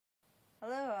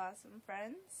Hello, awesome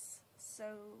friends. So,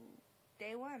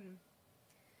 day 1.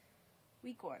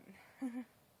 Week 1.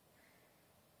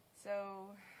 So,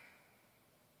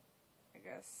 I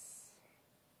guess,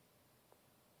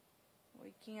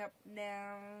 waking up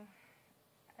now,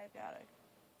 I gotta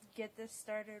get this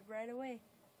started right away.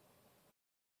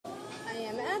 I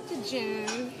am at the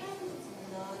gym,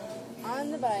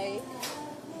 on the bike,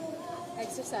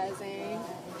 exercising,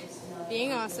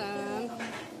 being awesome,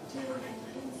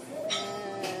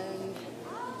 and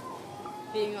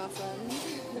being awesome,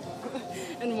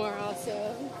 and more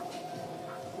awesome.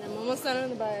 And I'm almost done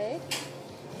on the bike.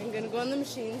 I'm gonna go on the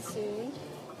machine soon,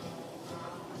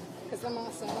 because I'm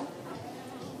awesome.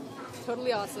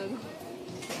 Totally awesome.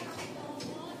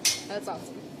 That's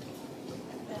awesome.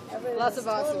 Lots of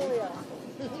awesome. Totally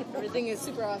awesome. Everything is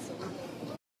super awesome.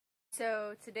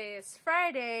 So today is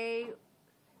Friday,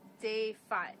 day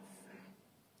 5.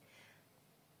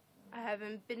 I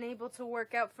haven't been able to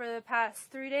work out for the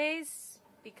past 3 days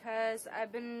because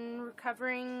I've been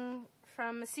recovering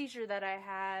from a seizure that I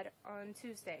had on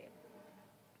Tuesday.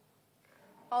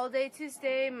 All day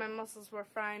Tuesday, my muscles were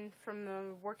fine from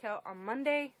the workout on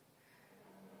Monday,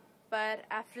 but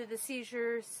after the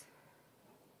seizures,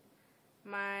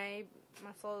 my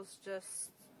muscles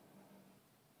just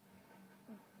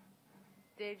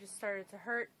started to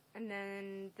hurt, and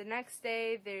then the next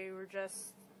day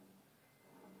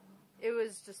it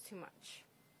was just too much.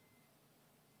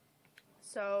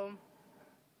 So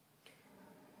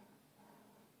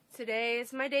today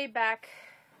is my day back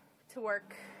to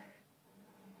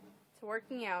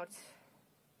working out.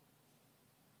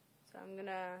 So I'm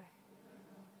gonna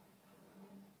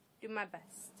do my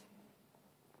best.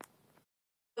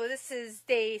 So this is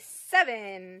day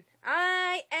 7.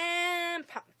 I am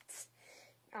pumped.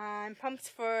 I'm pumped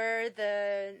for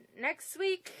the next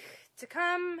week to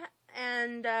come,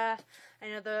 and I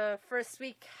know the first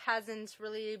week hasn't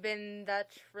really been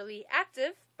that really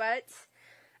active, but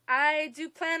I do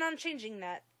plan on changing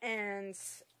that, and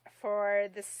for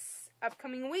this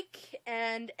upcoming week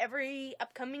and every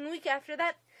upcoming week after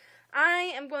that,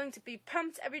 I am going to be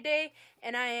pumped every day,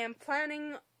 and I am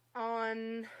planning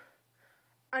on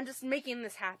just making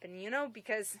this happen,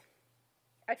 because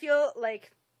I feel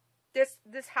like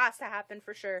this has to happen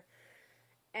for sure.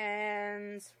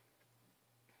 And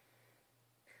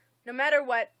no matter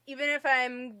what, even if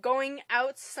I'm going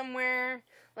out somewhere,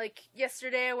 like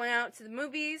yesterday I went out to the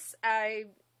movies,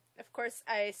 of course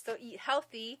I still eat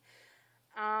healthy,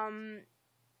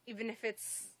 even if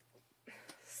it's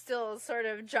still sort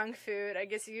of junk food. I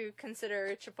guess you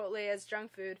consider Chipotle as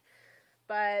junk food,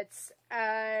 but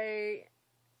I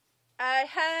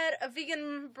had a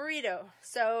vegan burrito,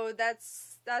 so that's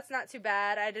not too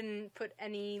bad. I didn't put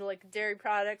any dairy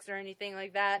products or anything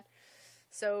like that,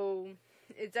 so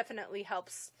it definitely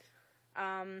helps.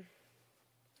 And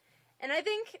I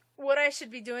think what I should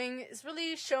be doing is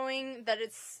really showing that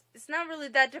it's not really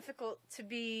that difficult to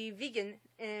be vegan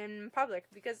in public,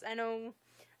 because I know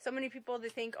so many people, they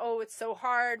think, oh, it's so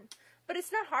hard, but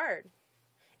it's not hard.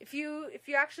 If you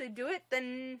actually do it,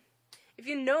 then if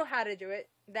you know how to do it,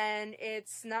 then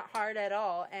it's not hard at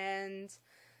all. And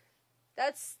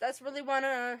that's really one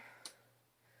of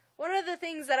the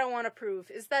things that I want to prove,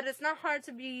 is that it's not hard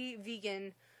to be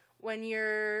vegan when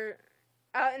you're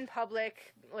out in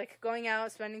public, like going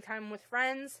out, spending time with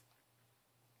friends.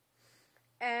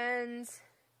 And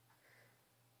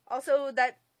also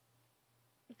that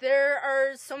there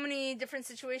are so many different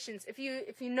situations. If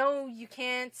you know you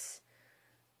can't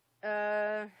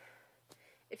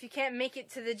if you can't make it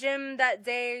to the gym that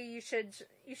day, you should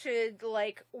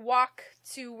walk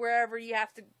to wherever you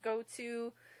have to go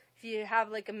to. If you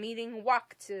have a meeting,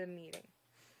 walk to the meeting.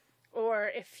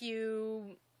 Or if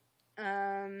you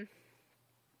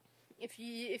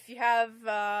have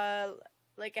a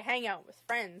hangout with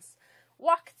friends,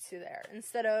 walk to there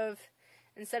instead of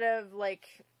if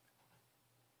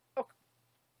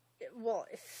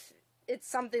it's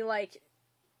something like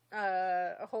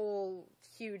a whole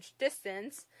huge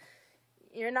distance,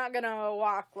 you're not gonna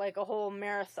walk a whole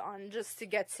marathon just to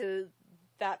get to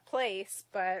that place,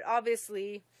 but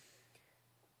obviously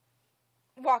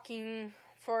walking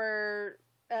for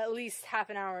at least half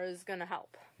an hour is gonna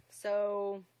help.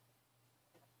 So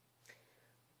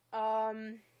yeah,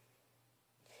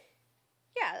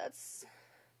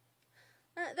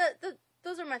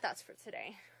 those are my thoughts for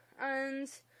today. And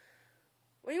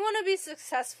when you want to be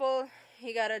successful,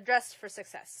 you gotta dress for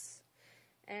success.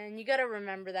 And you gotta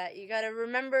remember that. You gotta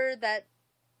remember that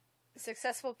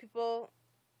successful people,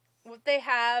 what they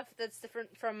have that's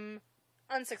different from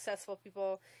unsuccessful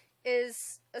people,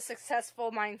 is a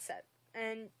successful mindset.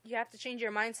 and you have to change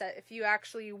your mindset if you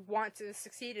actually want to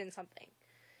succeed in something.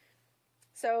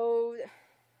 So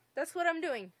that's what I'm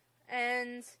doing,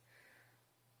 and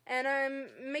I'm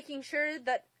making sure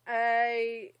that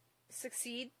I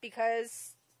succeed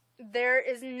because there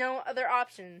is no other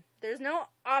option. There's no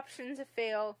option to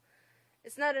fail.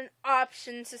 It's not an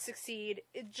option to succeed.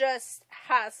 It just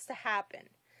has to happen.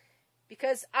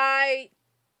 Because I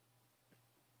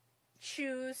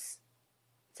choose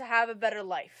to have a better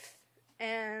life.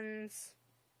 And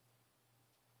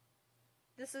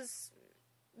this is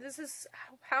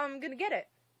how I'm gonna get it.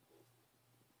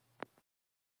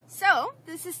 So,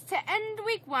 this is to end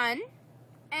week 1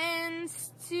 and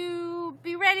to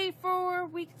be ready for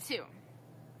week 2.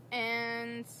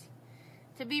 And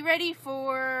to be ready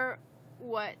for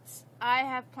what I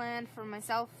have planned for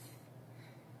myself.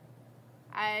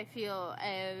 I feel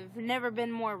I've never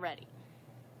been more ready.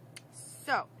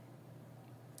 So,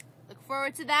 look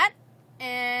forward to that,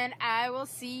 and I will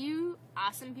see you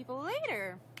awesome people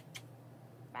later.